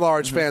 by and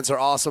large, fans are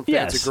awesome.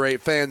 Fans are great.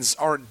 Fans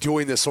aren't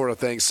doing this sort of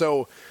thing.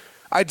 So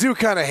I do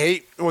kind of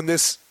hate when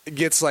this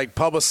gets, like,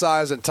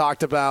 publicized and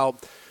talked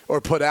about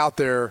or put out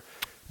there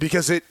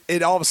because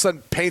it all of a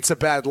sudden paints a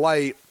bad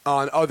light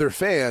on other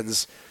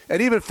fans. And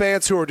even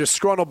fans who are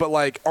disgruntled but,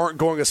 like, aren't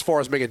going as far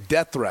as making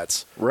death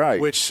threats. Right.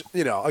 Which,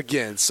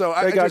 again. So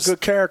they got good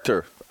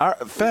character.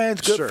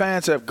 Good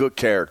fans have good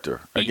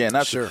character. Again,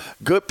 that's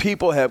good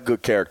people have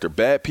good character.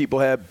 Bad people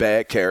have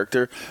bad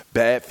character.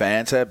 Bad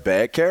fans have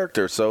bad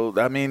character. So,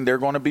 I mean, they're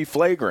going to be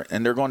flagrant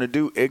and they're going to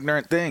do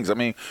ignorant things. I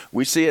mean,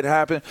 we see it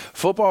happen.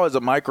 Football is a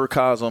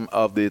microcosm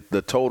of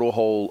the total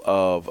whole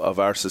of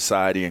our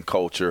society and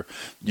culture.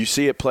 You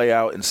see it play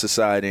out in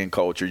society and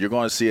culture. You're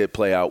going to see it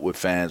play out with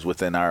fans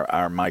within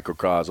our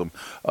microcosm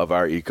of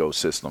our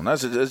ecosystem.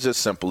 That's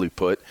just simply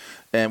put.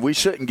 And we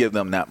shouldn't give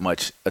them that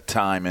much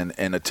time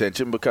and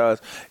attention because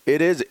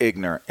it is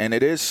ignorant and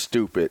it is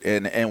stupid.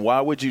 And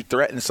why would you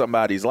threaten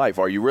somebody's life?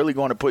 Are you really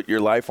going to put your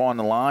life on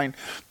the line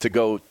to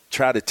go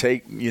try to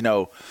take,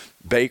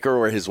 Baker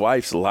or his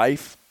wife's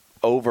life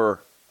over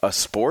a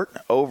sport,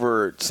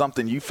 over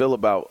something you feel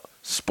about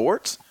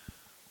sports?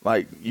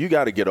 Like, you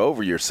got to get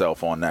over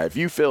yourself on that. If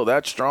you feel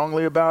that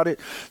strongly about it,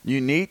 you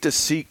need to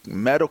seek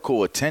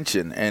medical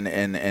attention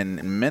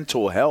and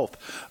mental health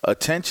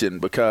attention,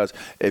 because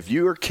if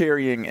you are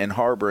carrying and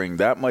harboring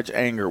that much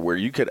anger where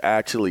you could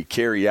actually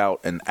carry out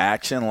an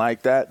action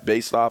like that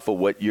based off of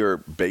what you're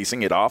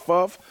basing it off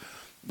of,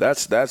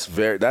 that's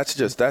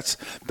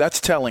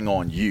telling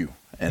on you.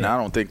 And I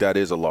don't think that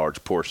is a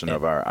large portion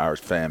of our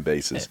fan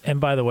bases. And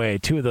by the way,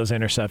 2 of those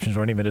interceptions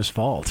weren't even his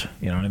fault.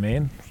 You know what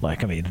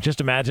I mean?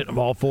 Just imagine if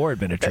all 4 had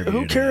been attributed.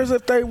 Who cares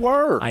if they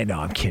were? I know,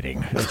 I'm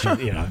kidding.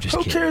 I'm just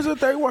Who kidding. cares if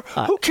they were?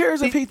 Who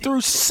cares if he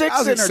threw 6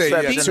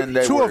 interceptions and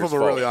they 2 were of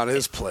them are really on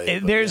his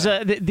plate. There's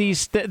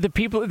the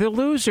people, the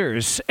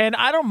losers, and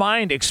I don't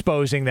mind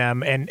exposing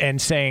them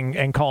and saying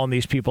and calling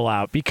these people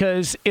out,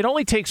 because it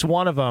only takes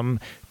one of them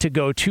to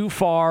go too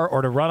far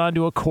or to run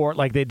onto a court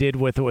like they did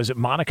with, was it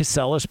Monica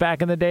Seles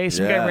back in the day?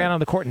 Some guy ran on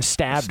the court and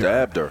stabbed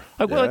her.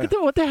 Like,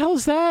 what the hell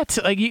is that?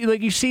 Like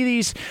you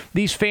see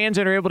these fans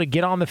that are able to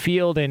get on the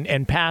field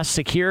and pass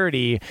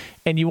security,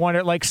 and you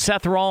wonder, like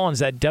Seth Rollins,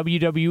 that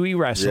WWE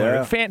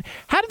wrestler.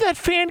 How did that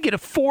fan get a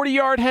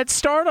 40-yard head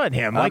start on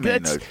him? Like,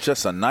 that's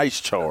just a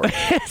nice charge.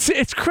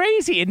 It's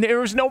crazy, and there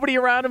was nobody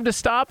around him to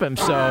stop him.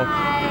 So,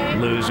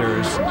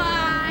 losers.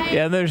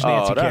 Yeah, there's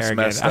Nancy Kerrigan.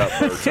 That's messed up,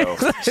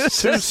 Berto. Too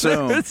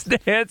soon. It's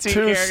Nancy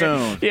Too Kerrigan.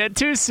 soon. Yeah,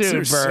 too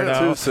soon, Berto.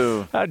 Too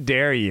soon. How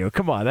dare you?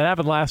 Come on, that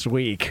happened last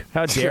week.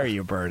 How dare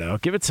you,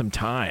 Berto? Give it some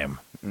time.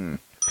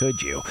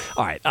 Could you?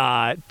 All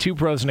right, 2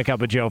 Pros and a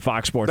Cup of Joe,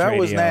 Fox Sports Radio.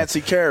 That was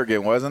Nancy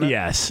Kerrigan, wasn't it?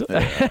 Yes.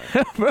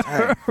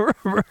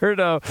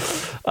 Roberto.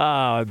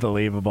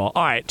 Unbelievable.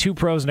 All right, 2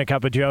 Pros and a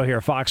Cup of Joe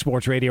here, Fox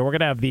Sports Radio. We're going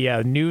to have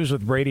the news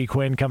with Brady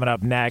Quinn coming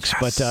up next.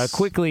 Yes. But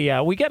quickly,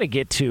 we got to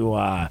get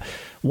to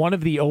one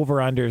of the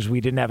over-unders we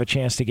didn't have a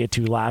chance to get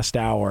to last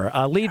hour.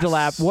 Lee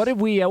DeLapp, what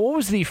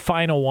was the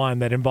final one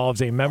that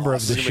involves a member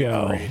of the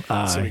show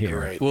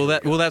here?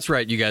 Well, that's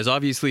right, you guys.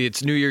 Obviously,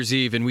 it's New Year's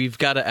Eve, and we've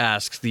got to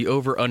ask the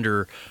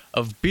over-under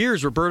of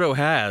beers Roberto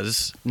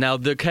has. Now,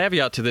 the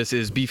caveat to this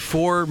is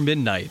before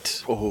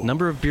midnight.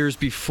 Number of beers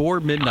before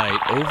midnight,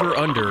 over,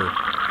 under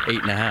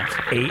 8.5.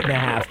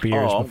 8.5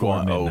 beers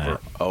before midnight.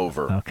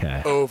 Over.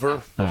 Okay.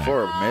 Over.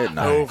 Before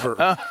midnight. Over.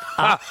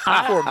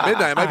 Before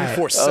midnight. It might be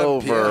before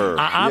 7 p.m.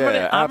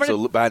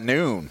 Absolutely. By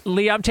noon.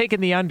 Lee, I'm taking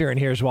the under, and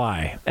here's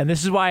why. And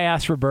this is why I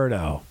asked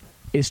Roberto.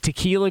 Is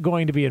tequila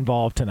going to be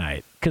involved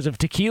tonight? Because if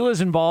tequila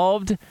is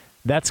involved,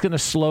 that's going to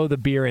slow the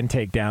beer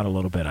intake down a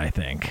little bit, I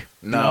think.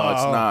 No,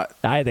 it's not.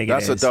 I think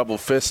that's it is. a double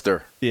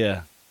fister.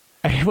 Yeah.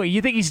 Wait,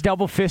 you think he's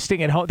double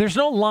fisting at home? There's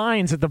no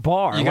lines at the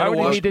bar. Why would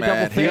he need to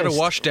double fist? You got to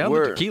wash down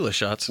the tequila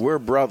shots. We're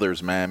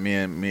brothers, man. Me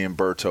and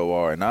Berto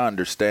are, and I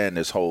understand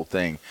this whole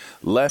thing.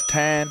 Left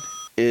hand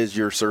is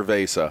your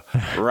cerveza.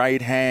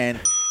 Right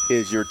hand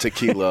is your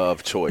tequila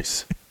of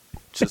choice.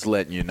 Just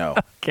letting you know.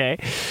 Okay.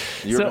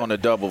 You're going to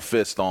double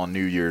fist on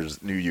New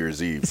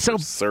Year's Eve, for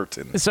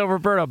certain. So,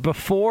 Roberto,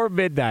 before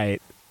midnight,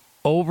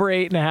 over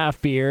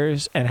 8.5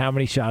 beers, and how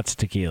many shots of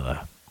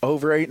tequila?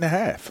 Over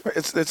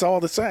 8.5. It's all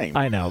the same.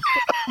 I know.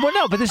 Well,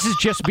 no, but this is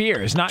just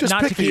beers, not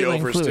pick tequila the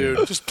overs, included.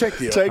 dude. Just take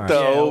the overs. Take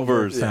the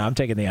overs. No, I'm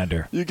taking the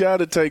under. You got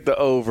to take the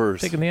overs.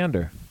 Taking the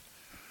under.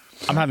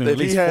 I'm having at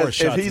least 4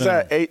 shots. If he's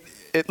minimum. at 8,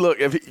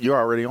 you're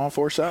already on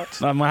 4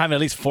 shots. I'm having at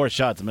least 4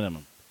 shots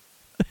minimum.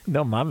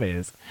 No, mama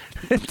is.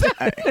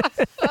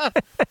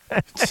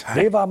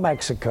 Viva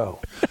Mexico.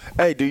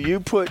 Hey, do you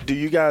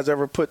guys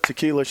ever put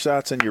tequila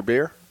shots in your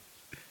beer?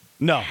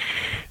 No.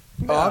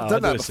 Oh, I've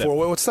done that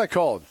before. What's that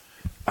called?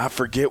 I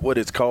forget what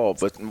it's called,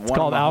 but it's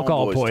called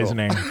alcohol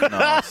poisoning.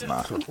 No, it's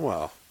not.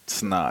 Well,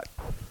 it's not.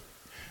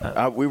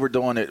 We were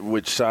doing it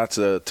with shots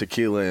of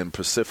tequila and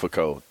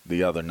Pacifico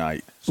the other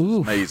night. It's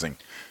amazing.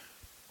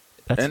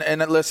 And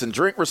listen,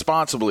 drink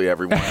responsibly,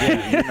 everyone.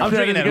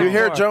 You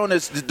hear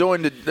Jonas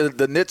doing the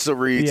Nitsa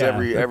reads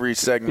every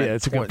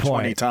segment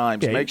 20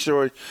 times. Make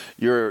sure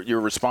you're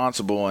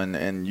responsible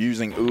and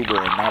using Uber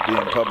and not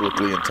being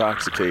publicly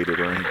intoxicated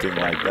or anything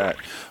like that.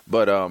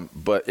 But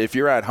if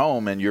you're at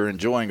home and you're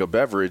enjoying a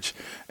beverage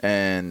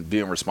and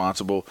being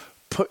responsible,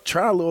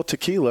 try a little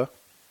tequila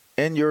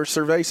in your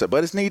cerveza,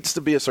 but it needs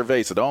to be a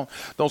cerveza. Don't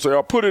say,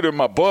 I'll put it in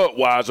my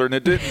Budweiser and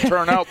it didn't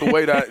turn out the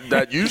way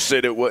that you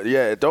said it would.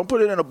 Yeah, don't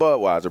put it in a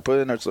Budweiser. Put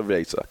it in a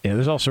cerveza. Yeah,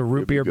 there's also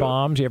root beer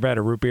bombs. You ever had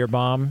a root beer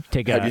bomb?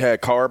 Have you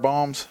had car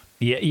bombs?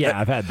 Yeah,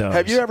 I've had those.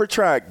 Have you ever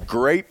tried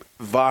grape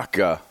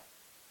vodka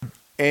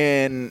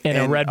in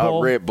a Red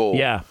Bull? A Red Bull?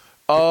 Yeah.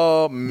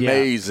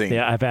 Amazing.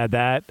 Yeah, I've had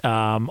that.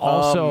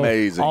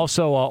 Amazing.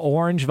 Also,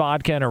 orange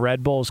vodka in a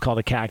Red Bull is called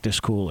a Cactus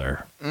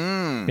Cooler.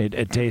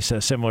 It tastes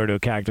similar to a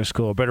Cactus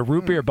Cooler. But a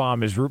root beer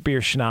bomb is root beer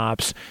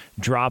schnapps.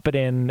 Drop it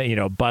in,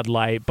 Bud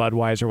Light,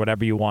 Budweiser,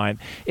 whatever you want.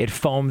 It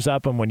foams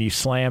up, and when you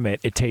slam it,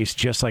 it tastes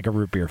just like a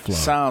root beer float.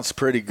 Sounds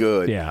pretty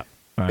good. Yeah.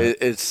 Right.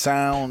 It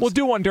sounds. We'll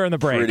do one during the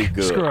break. Pretty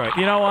good. Screw it.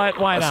 You know what?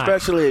 Why not?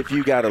 Especially if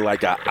you got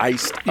a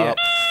iced up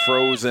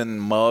frozen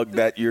mug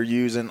that you're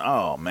using.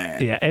 Oh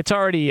man. Yeah, it's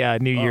already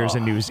New Year's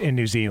in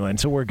New Zealand,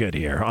 so we're good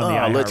here on the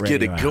iHeartRadio let's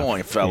get it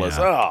going, fellas.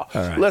 Yeah.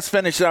 Right. Let's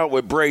finish out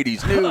with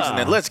Brady's news and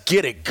then let's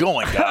get it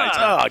going, guys.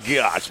 Oh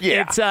gosh,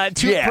 yeah. It's 2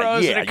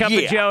 pros and a cup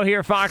of Joe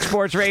here, Fox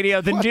Sports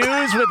Radio. The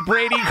news with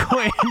Brady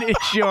Quinn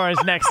is yours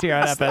next year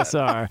on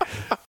FSR.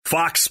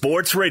 Fox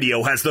Sports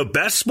Radio has the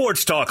best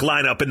sports talk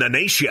lineup in the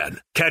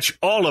nation. Catch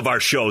all of our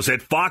shows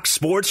at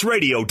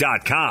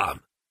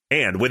foxsportsradio.com.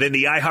 And within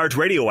the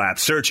iHeartRadio app,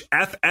 search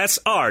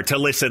FSR to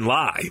listen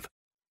live.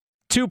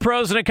 Two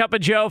Pros and a Cup of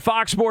Joe,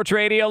 Fox Sports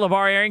Radio,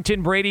 LaVar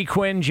Arrington, Brady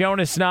Quinn,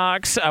 Jonas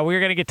Knox. We're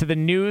going to get to the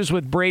news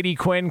with Brady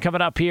Quinn coming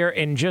up here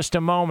in just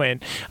a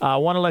moment. I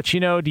want to let you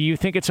know, do you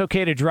think it's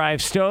okay to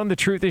drive stoned? The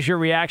truth is your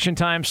reaction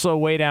time slow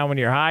way down when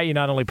you're high. You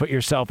not only put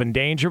yourself in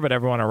danger, but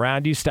everyone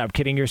around you. Stop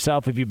kidding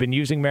yourself. If you've been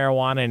using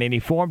marijuana in any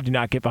form, do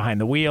not get behind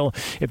the wheel.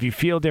 If you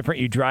feel different,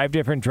 you drive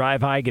different,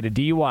 drive high, get a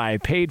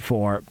DUI paid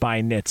for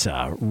by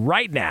NHTSA.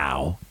 Right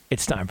now,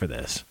 it's time for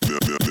this.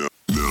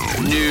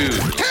 News.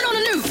 Turn on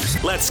the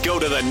news. Let's go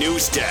to the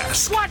news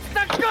desk. What's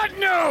the good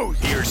news?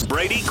 Here's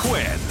Brady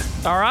Quinn.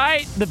 All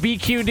right, the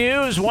BQ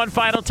News, one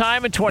final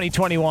time in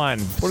 2021.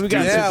 What do we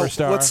got,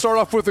 Superstar? Let's start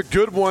off with a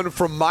good one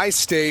from my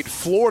state,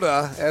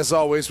 Florida. As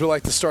always, we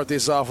like to start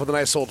these off with a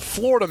nice old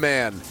Florida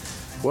man.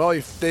 Well,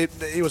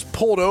 he was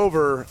pulled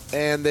over,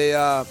 and they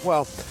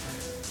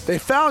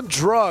found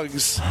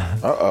drugs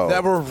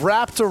that were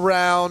wrapped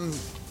around,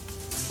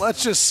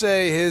 let's just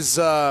say, his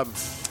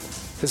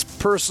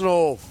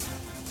personal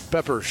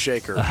pepper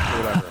shaker or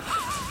whatever.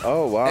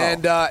 Oh, wow.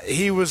 And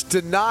he was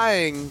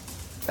denying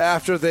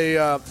after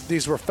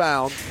these were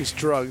found, these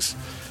drugs,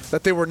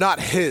 that they were not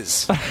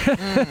his.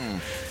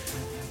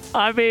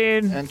 I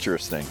mean,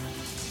 interesting.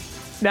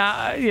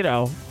 Now,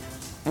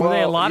 were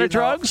they a lot of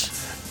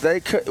drugs?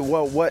 They could.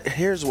 Well,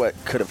 here's what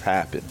could have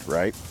happened,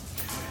 right?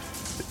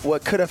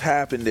 What could have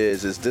happened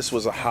is this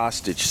was a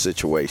hostage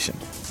situation.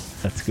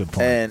 That's a good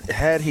point. And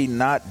had he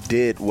not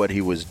did what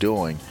he was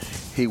doing,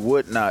 he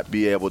would not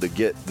be able to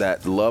get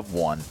that loved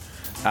one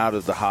out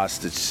of the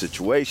hostage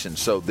situation.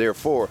 So,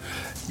 therefore,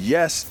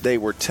 yes, they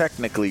were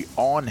technically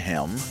on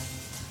him,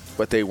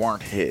 but they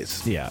weren't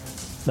his. Yeah.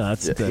 No,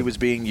 he was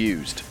being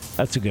used.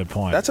 That's a good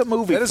point. That's a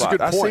movie That is plot. a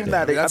good point.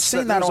 I've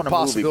seen that on a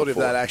possibility movie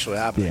of that actually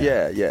happening.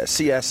 Yeah.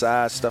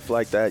 CSI, stuff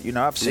like that.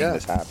 I've seen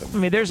this happen. I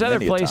mean, there's other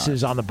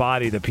places on the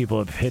body that people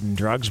have hidden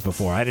drugs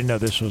before. I didn't know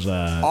this was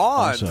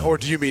or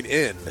do you mean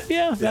in?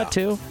 Yeah, that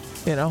too.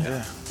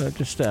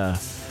 Just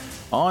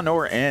on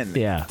or in.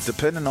 Yeah.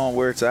 Depending on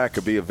where it's at,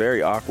 could be a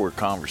very awkward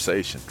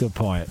conversation. Good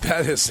point.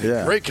 That is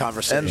a great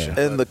conversation.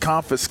 And the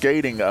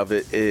confiscating of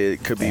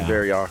it could be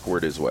very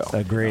awkward as well.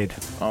 Agreed.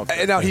 Okay.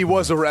 And now he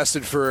was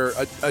arrested for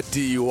a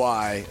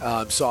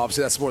DUI, so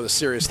obviously that's more the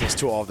seriousness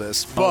to all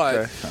this.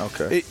 But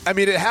okay.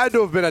 It had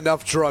to have been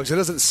enough drugs. It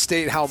doesn't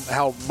state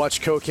how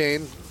much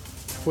cocaine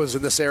was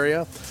in this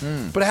area,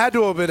 but it had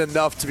to have been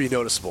enough to be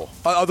noticeable.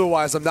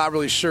 Otherwise, I'm not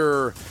really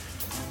sure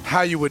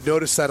how you would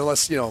notice that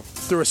unless,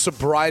 through a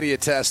sobriety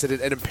test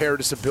and an impaired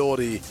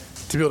disability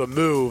to be able to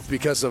move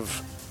because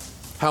of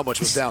how much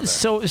was down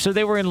there. So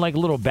they were in like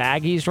little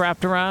baggies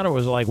wrapped around, or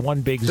was it like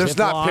one big There's Ziploc?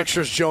 not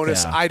pictures,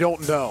 Jonas. Yeah. I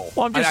don't know.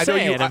 Well, I'm just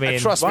saying.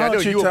 Trust me, I know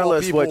you tell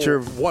us what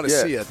want to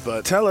see it.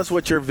 But tell us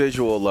what your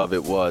visual of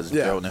it was,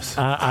 Jonas.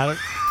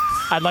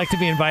 I'd like to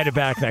be invited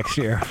back next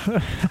year.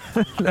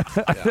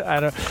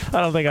 I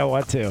don't think I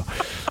want to.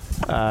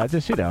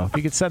 Just if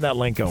you could send that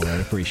link over,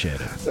 I'd appreciate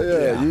it.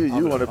 Yeah,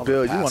 you want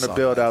to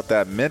build out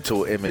that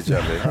mental image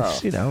of it.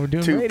 Huh? We're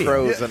doing Two radio.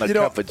 pros and a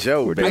cup of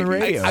Joe. We're doing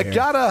radio. I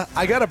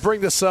gotta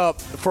bring this up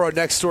for our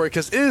next story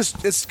because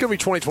it's gonna be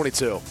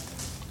 2022,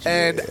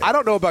 and I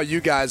don't know about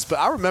you guys, but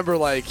I remember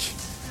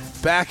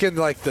back in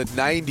the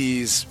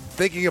 90s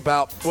thinking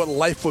about what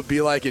life would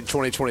be like in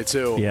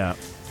 2022. Yeah.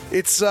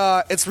 It's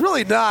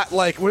really not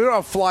we don't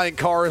have flying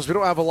cars. We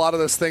don't have a lot of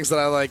those things that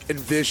I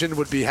envisioned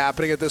would be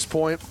happening at this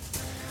point.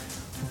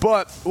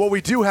 But what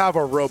we do have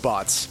are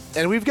robots.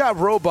 And we've got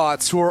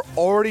robots who are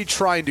already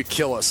trying to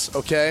kill us,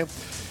 okay?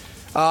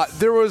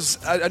 There was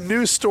a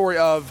news story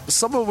of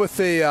someone with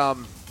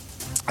an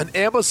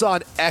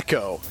Amazon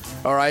Echo,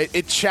 all right?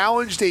 It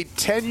challenged a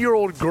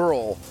 10-year-old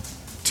girl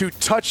to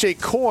touch a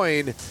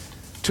coin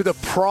to the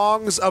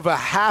prongs of a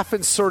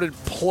half-inserted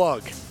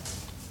plug,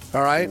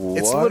 all right? What?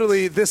 It's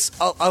literally this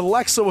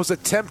Alexa was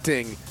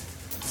attempting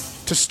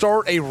to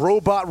start a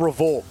robot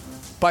revolt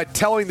by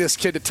telling this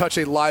kid to touch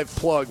a live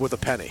plug with a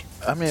penny.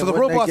 I mean, so the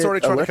robot's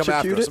already trying to come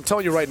after us. I'm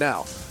telling you right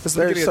now. This is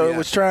the beginning of the it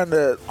was trying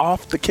to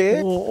off the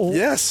kid?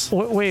 Yes.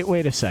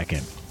 Wait a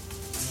second.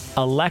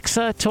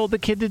 Alexa told the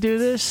kid to do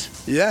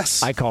this?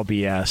 Yes. I call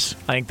BS.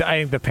 I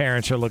think the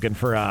parents are looking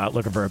for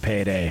a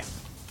payday.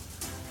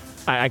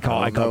 I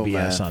call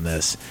BS on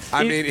this.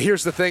 I mean,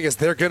 here's the thing: is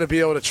they're going to be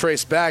able to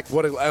trace back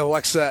what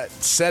Alexa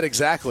said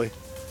exactly.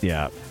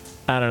 Yeah.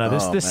 I don't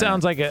know. This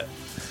sounds like a.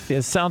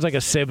 It sounds like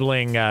a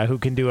sibling who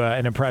can do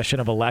an impression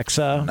of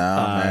Alexa.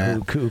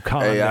 Who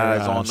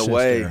AI's on the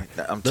way.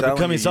 I'm telling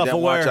you, you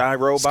didn't watch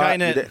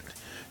iRobot.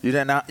 You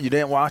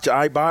didn't watch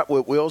iBot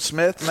with Will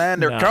Smith, man.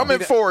 They're coming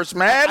for us,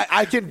 man.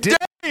 I can dig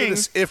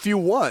this if you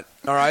want.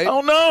 All right.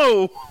 Oh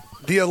no.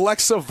 The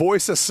Alexa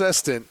voice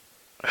assistant.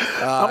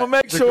 I'm gonna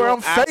make sure I'm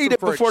faded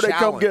before they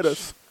come get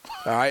us.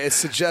 All right. It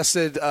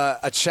suggested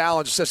a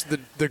challenge. It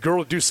suggested the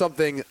girl to do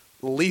something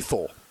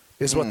lethal.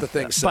 Is what the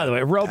thing said. By the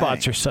way,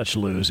 robots are such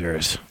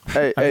losers.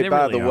 Hey,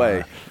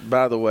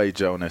 by the way,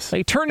 Jonas.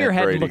 Turn your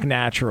head Brady, and look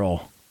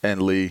natural.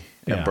 And Lee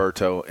and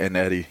Berto and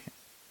Eddie.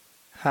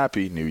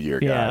 Happy New Year,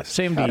 guys. Yeah,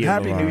 same to you.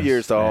 Happy New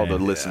Year's to all the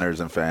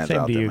listeners and fans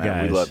out there, man.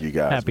 Guys. We love you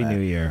guys. Happy man.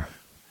 New Year.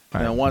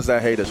 And the ones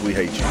that hate us, we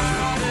hate you.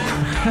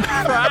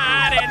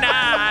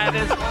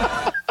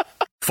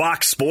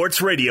 Fox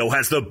Sports Radio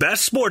has the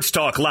best sports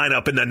talk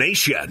lineup in the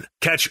nation.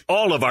 Catch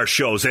all of our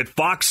shows at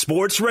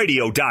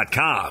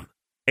foxsportsradio.com.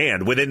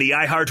 And within the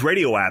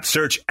iHeartRadio app,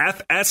 search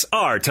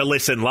FSR to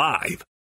listen live.